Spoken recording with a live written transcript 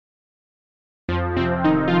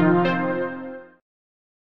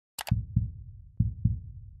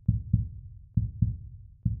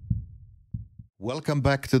Welcome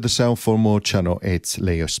back to the Sound for More channel. It's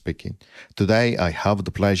Leo speaking. Today I have the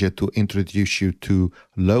pleasure to introduce you to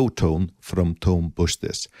Lowtone from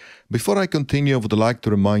ToneBoosters. Before I continue, I would like to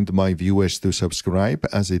remind my viewers to subscribe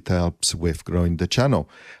as it helps with growing the channel.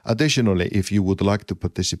 Additionally, if you would like to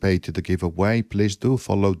participate in the giveaway, please do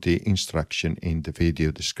follow the instruction in the video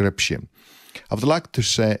description. I would like to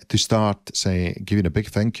start giving a big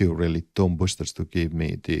thank you really to ToneBoosters to give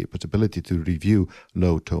me the possibility to review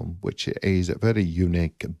Lowtone, which is a very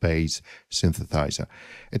unique bass synthesizer.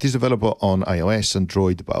 It is available on iOS,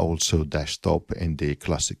 Android, but also desktop in the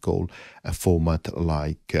classical format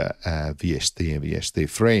like VST and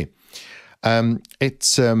VST3.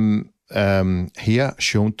 It's here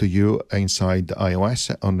shown to you inside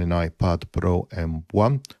iOS on an iPad Pro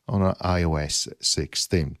M1 on an iOS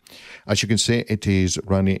 16. As you can see, it is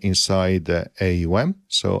running inside AUM,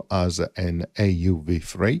 so as an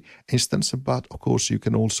AUV3 instance, but of course you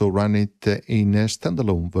can also run it in a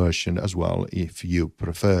standalone version as well if you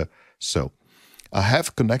prefer so. I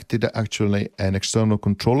have connected actually an external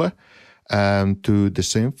controller to the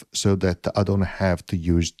synth so that I don't have to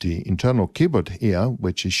use the internal keyboard here,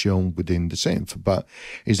 which is shown within the synth, but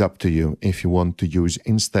it's up to you if you want to use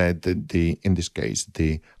instead in this case,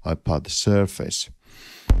 the iPad Surface.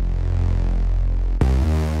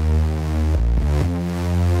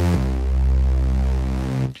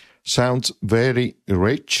 Sounds very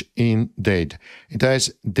rich indeed. It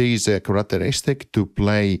has this characteristic to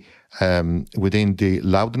play within the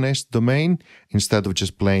loudness domain instead of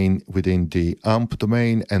just playing within the amp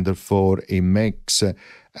domain, and therefore it makes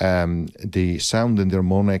the sound and the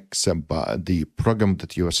harmonics, but the program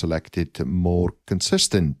that you have selected more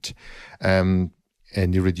consistent.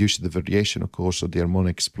 And you reduce the variation, of course, of the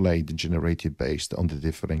harmonics played and generated based on the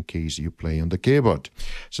different keys you play on the keyboard.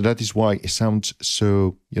 So that is why it sounds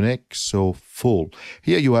so unique, so full.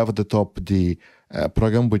 Here you have at the top the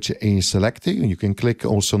program which is selected. You can click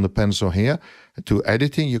also on the pencil here to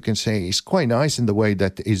editing. You can say it's quite nice in the way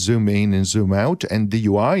that it zoom in and zoom out, and the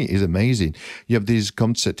UI is amazing. You have this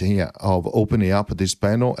concept here of opening up this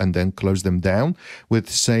panel and then close them down, which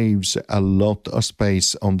saves a lot of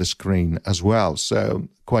space on the screen as well. So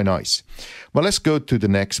quite nice. Well, let's go to the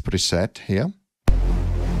next preset here.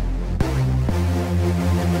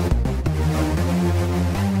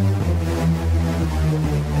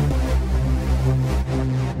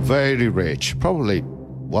 Very rich, probably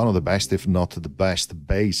one of the best, if not the best,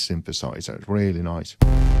 bass synthesizer. Really nice.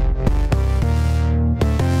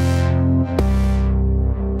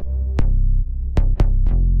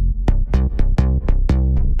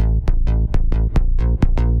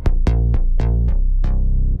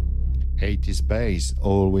 '80s bass,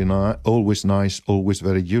 always nice, always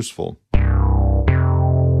very useful.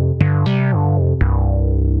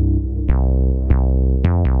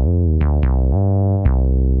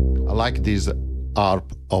 Like this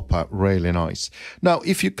ARP opera, really nice. Now,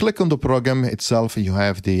 if you click on the program itself, you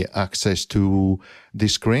have the access to the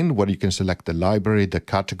screen where you can select the library, the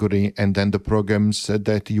category, and then the programs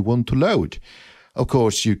that you want to load. Of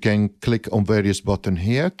course, you can click on various buttons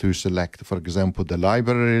here to select, for example, the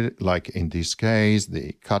library, like in this case,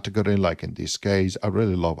 the category, like in this case. I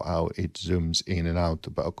really love how it zooms in and out,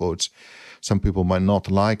 but of course, some people might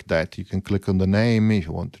not like that. You can click on the name. If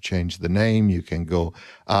you want to change the name, you can go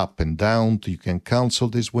up and down. You can cancel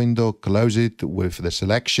this window, close it with the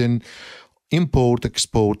selection, import,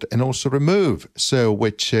 export, and also remove. So,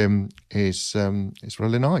 which is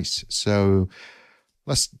really nice. So,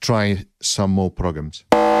 let's try some more programs.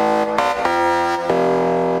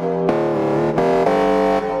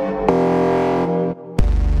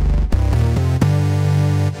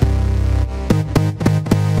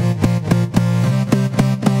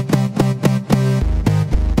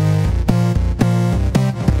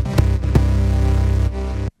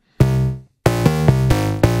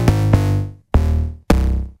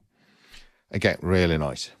 Again, really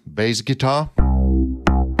nice. Bass guitar.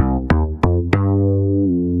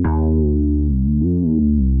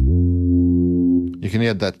 You can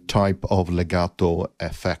hear that type of legato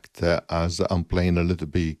effect as I'm playing a little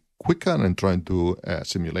bit quicker and trying to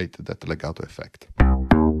simulate that legato effect.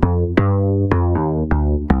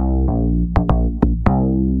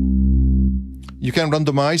 You can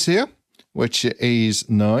randomize here, which is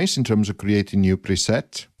nice in terms of creating new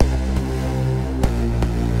preset.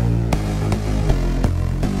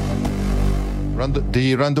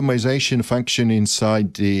 The randomization function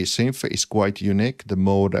inside the synth is quite unique. The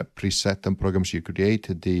more preset and programs you create,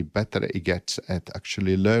 the better it gets at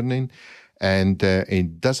actually learning and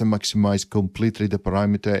it doesn't maximize completely the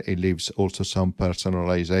parameter. It leaves also some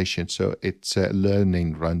personalization. So it's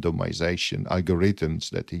learning randomization algorithms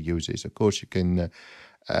that it uses. Of course, you can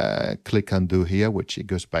click undo here, which it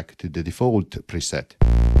goes back to the default preset.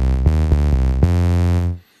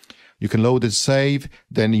 You can load and save.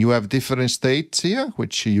 Then you have different states here,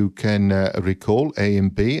 which you can recall, A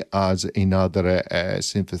and B, as in other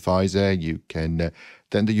synthesizer. You can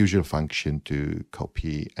then the usual function to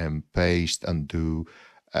copy and paste, undo,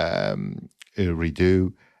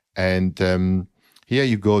 redo. And here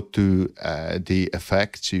you go to the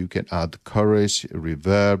effects. You can add chorus,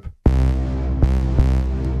 reverb,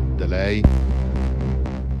 delay.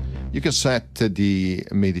 You can set the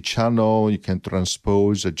MIDI channel, you can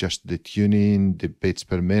transpose, adjust the tuning, the bits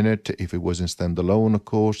per minute, if it wasn't standalone, of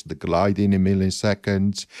course, the gliding in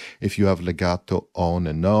milliseconds, if you have legato on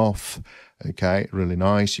and off, okay, really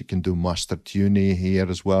nice. You can do master tuning here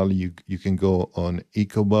as well. You can go on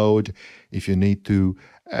eco mode if you need to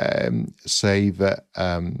save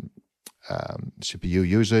CPU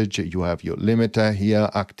usage. You have your limiter here,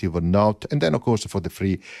 active or not. And then, of course, for the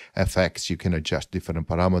free effects, you can adjust different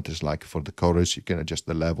parameters. Like for the chorus, you can adjust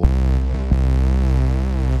the level,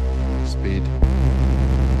 speed,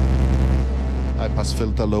 high-pass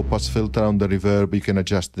filter, low-pass filter. On the reverb, you can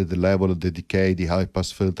adjust the level, the decay, the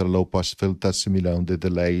high-pass filter, low-pass filter, similar on the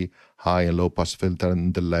delay, high and low-pass filter,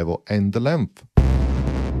 and the level and the length.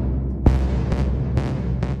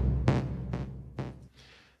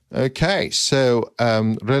 Okay, so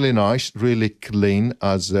really nice, really clean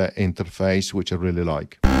as an interface, which I really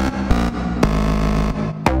like.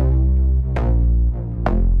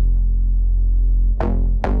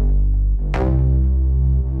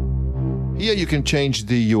 Here you can change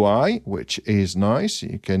the UI, which is nice.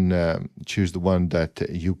 You can choose the one that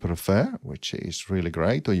you prefer, which is really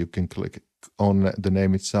great, or you can click on the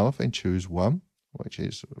name itself and choose one, which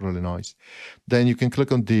is really nice. Then you can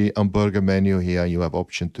click on the hamburger menu here. You have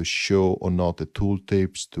option to show or not the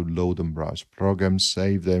tooltips, to load and browse programs,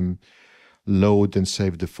 save them, load and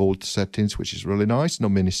save default settings, which is really nice.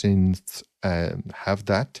 Not many synths have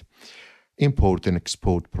that. Import and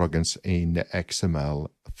export programs in XML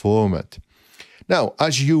format. Now,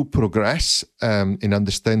 as you progress in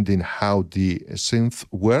understanding how the synth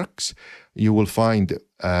works, you will find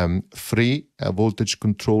free voltage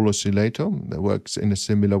control oscillator that works in a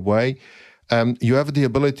similar way. You have the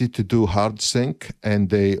ability to do hard sync, and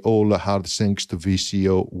they all are hard syncs to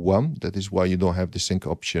VCO1. That is why you don't have the sync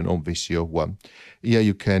option on VCO1. Here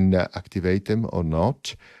you can activate them or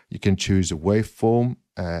not. You can choose a waveform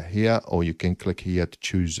here, or you can click here to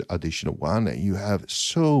choose additional one. You have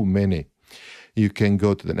so many. You can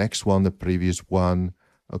go to the next one, the previous one,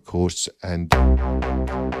 of course, and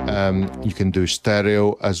you can do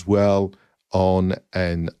stereo as well, on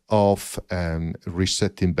and off,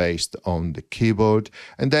 resetting based on the keyboard.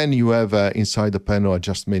 And then you have inside the panel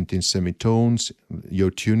adjustment in semitones,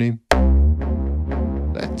 your tuning.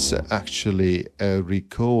 Let's actually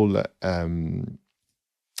recall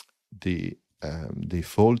the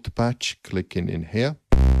default patch, clicking in here.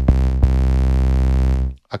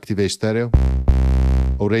 Activate stereo,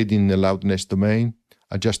 already in the loudness domain,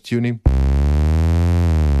 adjust tuning,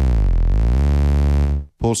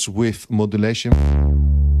 pulse width modulation,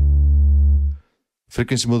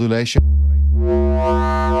 frequency modulation.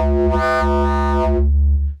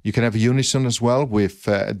 You can have unison as well with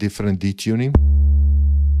different detuning.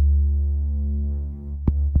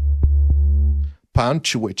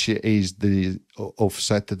 Punch, which is the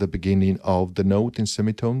offset at the beginning of the note in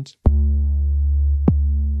semitones.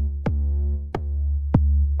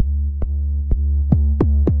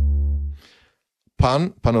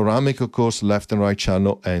 Panoramic, of course, left and right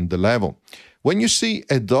channel, and the level. When you see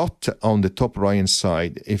a dot on the top right-hand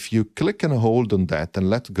side, if you click and hold on that and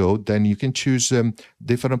let go, then you can choose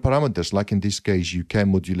different parameters. Like in this case, you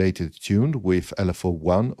can modulate the tune with LFO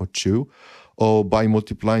 1 or 2, or by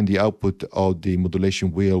multiplying the output of the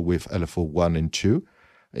modulation wheel with LFO 1 and 2.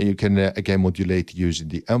 You can again modulate using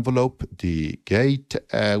the envelope, the gate,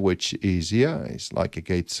 which is here. It's like a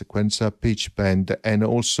gate sequencer, pitch bend, and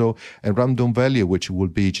also a random value, which will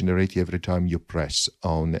be generated every time you press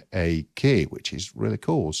on a key, which is really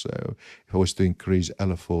cool. So if I was to increase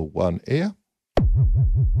LFO 1 here,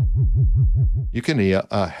 you can here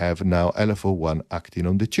have now LFO 1 acting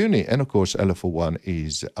on the tuning. And of course, LFO 1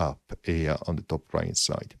 is up here on the top right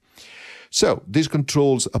side. So these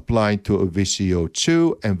controls apply to a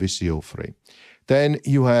VCO2 and VCO3. Then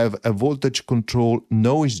you have a voltage control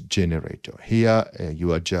noise generator. Here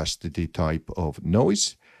you adjust the type of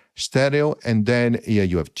noise stereo, and then here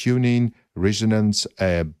you have tuning, resonance,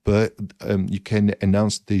 but you can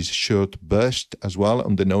announce this short burst as well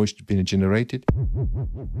on the noise being generated.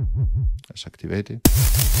 Let's activate it.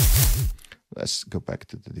 Let's go back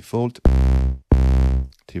to the default.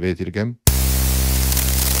 Activate it again.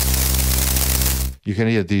 You can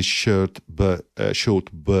hear this short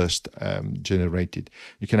burst generated.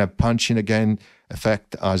 You can have punching again,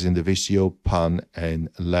 effect as in the VCO, pan, and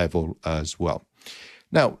level as well.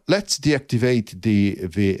 Now, let's deactivate the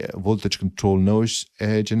voltage control noise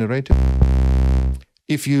generator.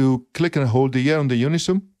 If you click and hold here on the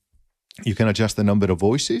unison, you can adjust the number of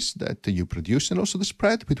voices that you produce and also the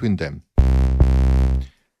spread between them.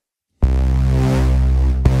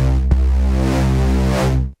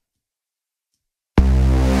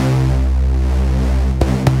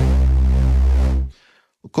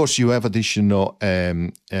 Of course, you have additional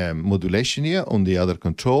modulation here on the other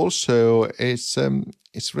controls, so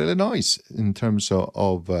it's really nice in terms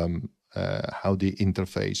of how the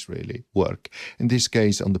interface really work. In this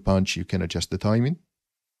case, on the punch, you can adjust the timing.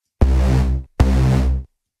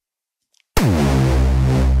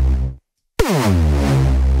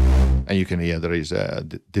 And you can hear there is a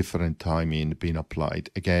different timing being applied.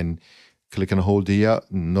 Again, click and hold here,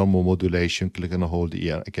 normal modulation, click and hold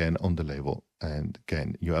here, again on the level. And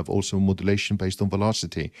again, you have also modulation based on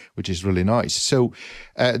velocity, which is really nice. So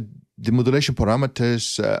the modulation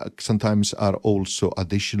parameters sometimes are also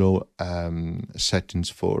additional settings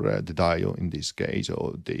for the dial in this case,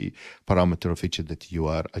 or the parameter feature that you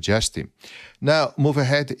are adjusting. Now, move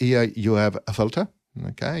ahead here, you have a filter.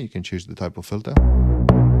 Okay, you can choose the type of filter.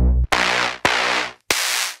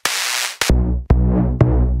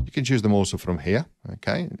 You can choose them also from here,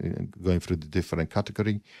 okay, going through the different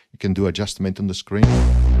category. You can do adjustment on the screen.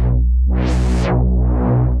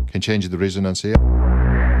 You can change the resonance here.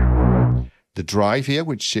 The drive here,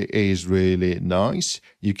 which is really nice.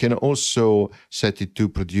 You can also set it to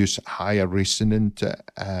produce higher resonant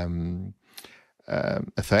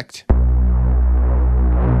effect.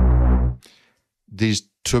 This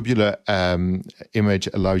tubular image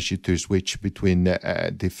allows you to switch between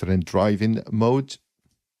different driving modes.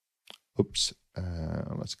 Oops,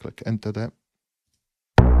 let's click enter there.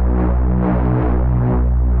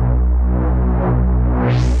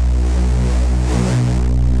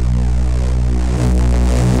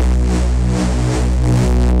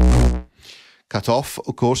 Cut off,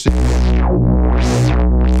 of course.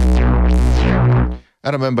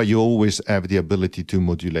 And remember, you always have the ability to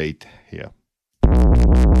modulate here.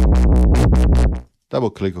 Double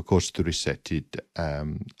click, of course, to reset it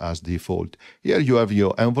as default. Here you have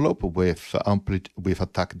your envelope with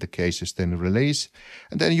attack, decay, sustain, release.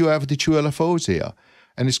 And then you have the two LFOs here.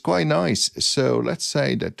 And it's quite nice. So let's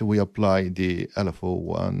say that we apply the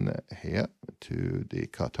LFO1 here to the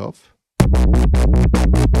cutoff.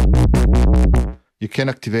 You can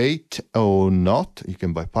activate or not. You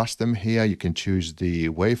can bypass them here. You can choose the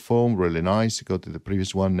waveform, really nice. Go to the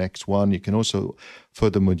previous one, next one. You can also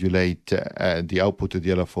further modulate the output of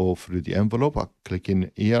the LFO through the envelope. I'll click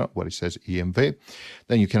in here where it says EMV.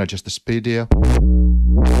 Then you can adjust the speed here.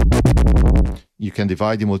 You can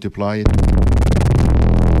divide and multiply it.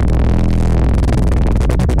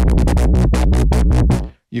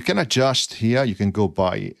 You can adjust here, you can go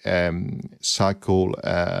by cycle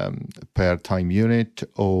per time unit,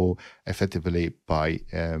 or effectively by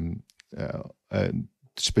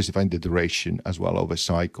specifying the duration as well of a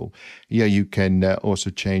cycle. Here you can also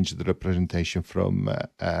change the representation from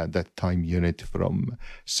that time unit from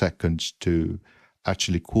seconds to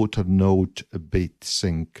actually quarter note bit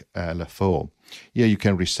sync LFO. Here you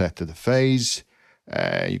can reset the phase,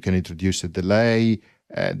 you can introduce a delay.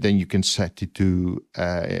 Then you can set it to,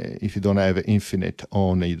 if you don't have infinite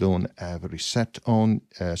on, you don't have reset on.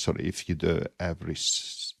 Sorry, if you do have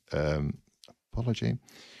apology.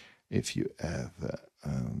 If you have,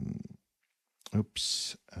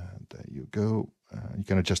 oops, there you go. You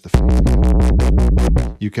can adjust the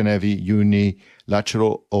phase. You can have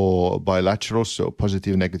unilateral or bilateral, so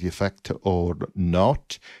positive, negative effect or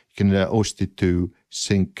not. You can host it to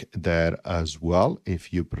sync there as well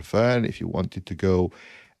if you prefer. If you wanted to go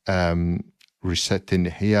resetting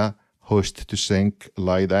here, host to sync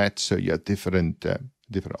like that. So you have different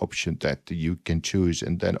options that you can choose.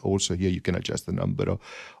 And then also here you can adjust the number of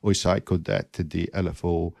cycle that the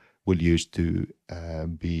LFO will use to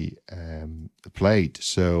be played.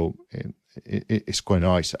 So it's quite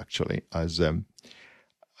nice actually as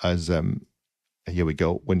here we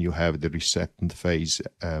go, when you have the reset and phase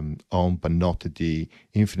on, but not the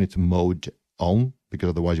infinite mode on, because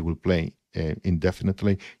otherwise it will play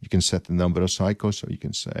indefinitely. You can set the number of cycles, so you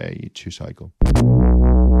can say 2 cycles.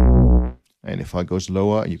 And if I go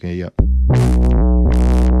slower, you can hear.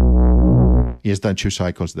 He has done 2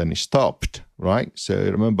 cycles, then he stopped, right? So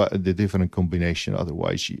remember the different combination,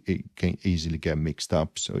 otherwise it can easily get mixed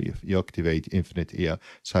up. So if you activate infinite ear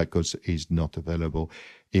cycles is not available.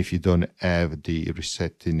 If you don't have the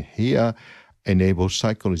resetting here, enable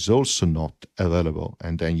cycle is also not available.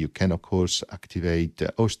 And then you can, of course, activate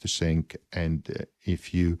the host to sync. And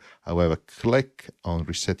if you, however, click on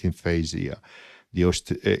resetting phase here, the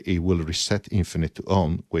host, it will reset infinite to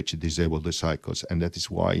on, which disables the cycles. And that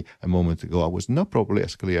is why a moment ago I was not probably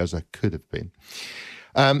as clear as I could have been.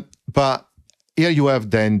 But here you have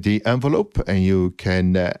then the envelope, and you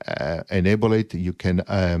can enable it. You can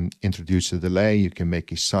introduce a delay. You can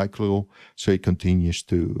make it cycle so it continues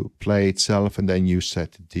to play itself, and then you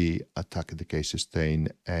set the attack, decay, sustain,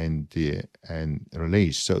 and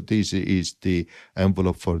release. So this is the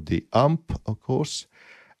envelope for the amp, of course.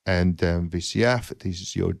 And VCF, this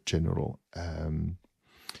is your general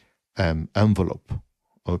envelope.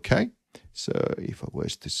 Okay, so if I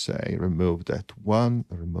was to say remove that one,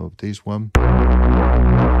 remove this one,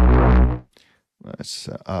 let's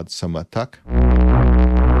add some attack.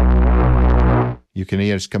 You can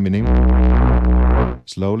hear it's coming in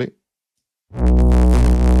slowly.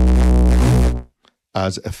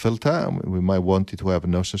 As a filter, we might want it to have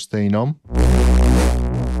no sustain on.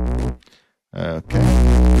 Okay.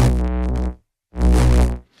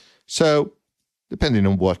 So, depending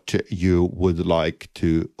on what you would like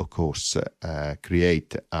to, of course,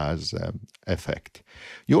 create as effect.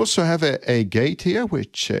 You also have a gate here,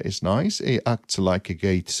 which is nice. It acts like a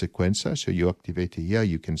gate sequencer. So you activate it here.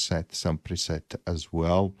 You can set some preset as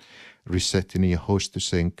well, resetting your host to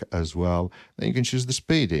sync as well. Then you can choose the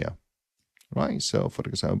speed here. Right. So, for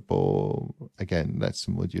example, again, let's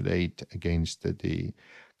modulate against the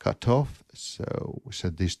cutoff. So we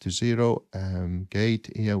set this to 0. Gate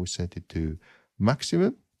here, we set it to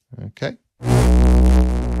maximum. Okay.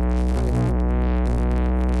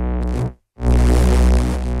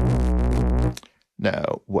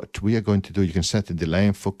 Now, what we are going to do, you can set the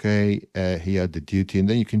length, okay, here the duty, and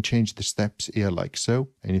then you can change the steps here like so.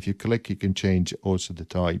 And if you click, you can change also the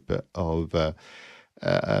type of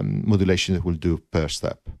modulation that will do per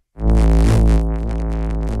step.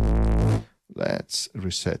 Let's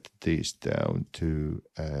reset this down to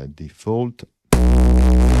default.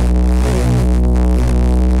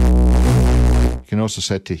 You can also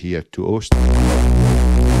set it here to host.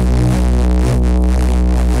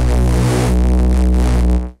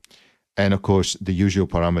 And of course, the usual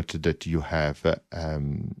parameter that you have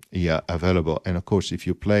here available. And of course, if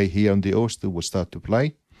you play here on the host, it will start to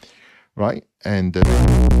play, right? And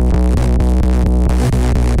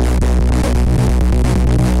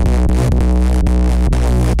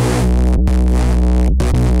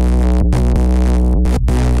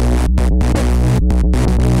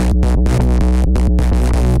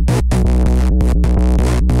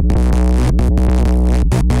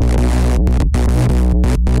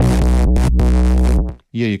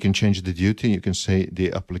here you can change the duty, you can say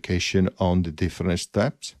the application on the different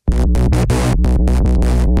steps.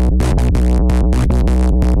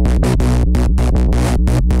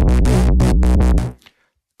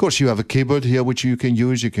 Of course, you have a keyboard here which you can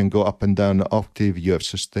use. You can go up and down the octave, you have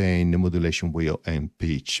sustain, the modulation wheel, and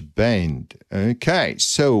pitch bend. Okay,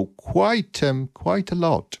 so quite a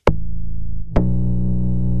lot.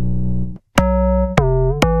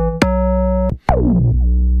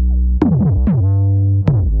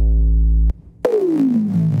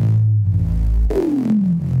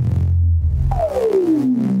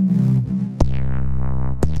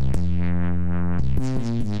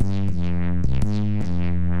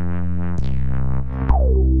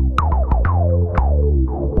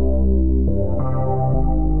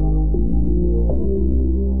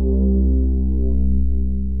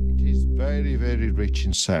 Very rich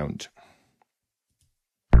in sound.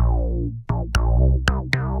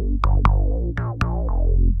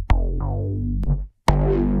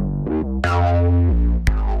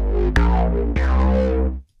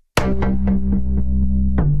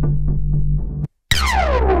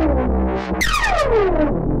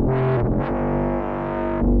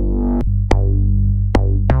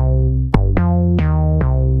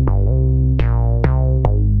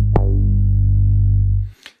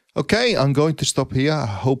 Okay, I'm going to stop here. I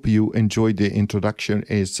hope you enjoyed the introduction.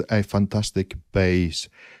 It's a fantastic bass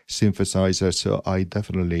synthesizer, so I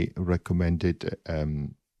definitely recommend it.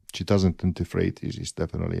 2023, this is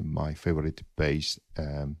definitely my favorite bass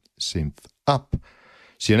synth app.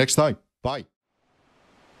 See you next time. Bye.